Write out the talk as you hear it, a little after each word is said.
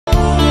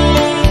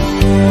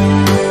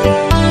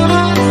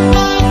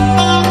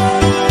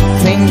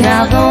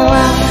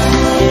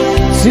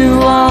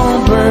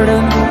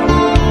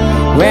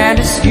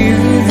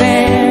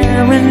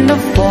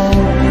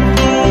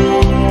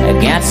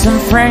got some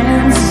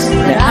friends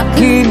that I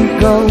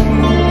could go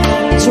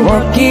to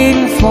working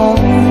for.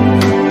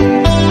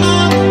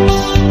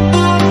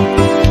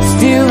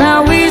 Still I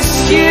wish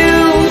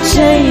you'd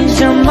change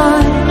your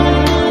mind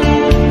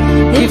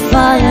if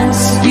I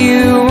ask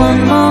you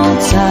one more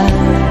time.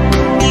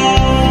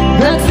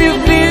 But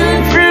we've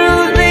been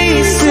through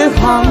this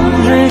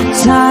 100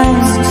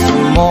 times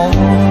more.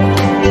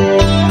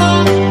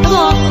 Come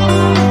on.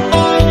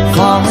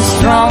 From the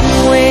strong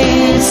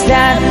winds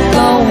that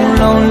go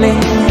lonely,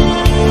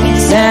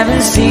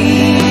 7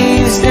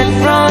 seas that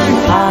run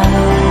high,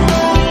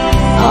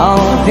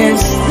 all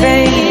these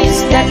things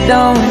that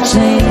don't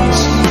change,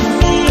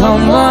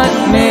 come what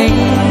may.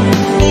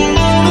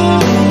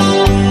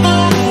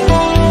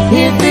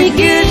 If the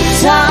good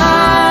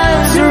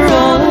times are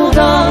rolled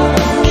on,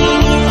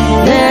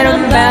 then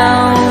I'm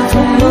bound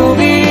for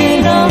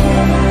moving on.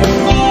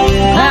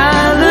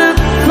 I'll look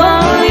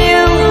for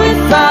you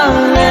if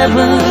I'll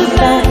ever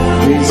back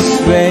this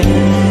way.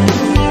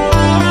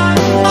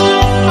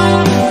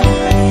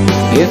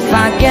 If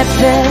I get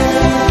there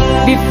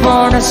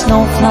before the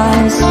snow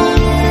flies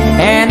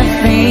and the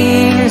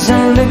things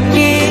are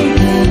looking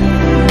good,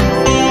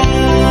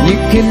 you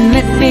can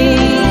let me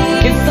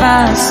if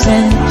I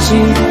sent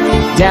you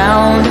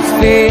down the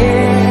fair.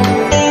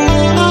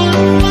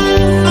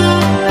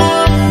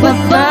 But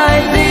by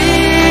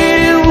then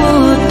it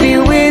would be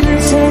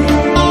winter,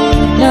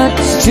 not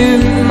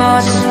too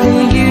much for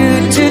you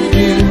to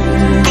do.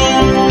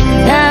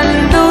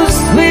 And those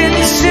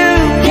winds you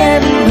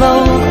can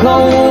blow go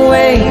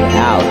away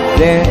out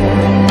there.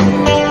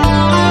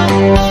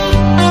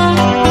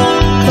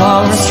 For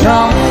the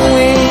strong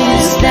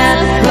winds that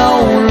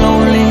blow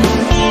lonely,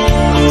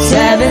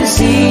 7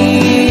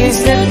 seas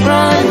that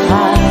run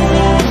high,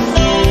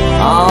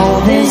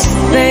 all these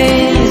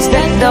things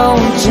that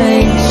don't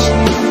change,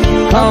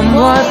 come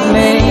what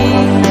may.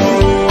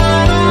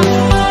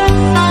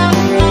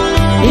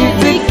 If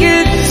the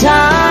good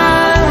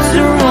times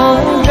are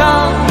all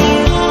gone,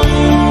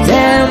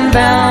 then I'm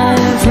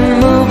bound for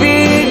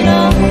moving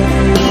on.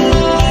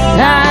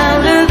 I'll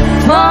look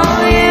for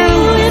you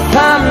if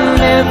I'm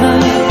never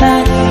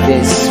back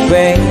this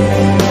way.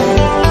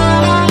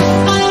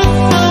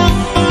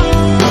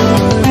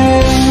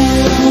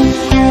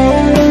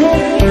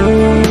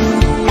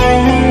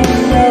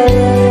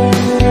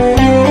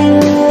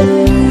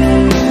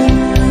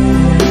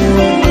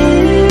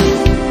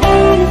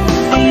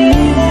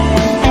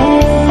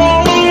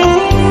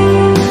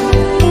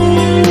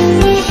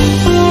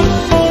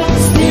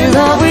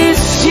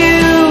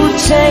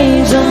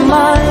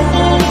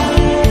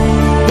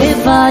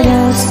 If I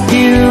ask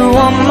you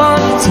one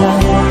more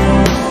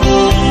time,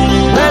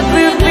 but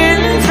we've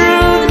been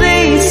through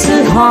this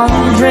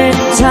 100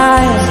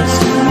 times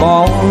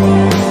more.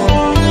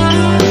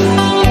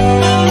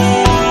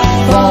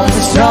 For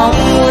the strong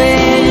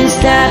winds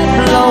that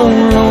blow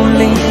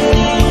lonely,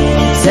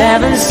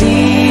 7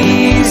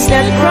 seas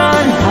that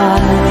run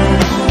high,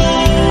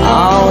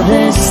 all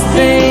these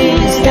things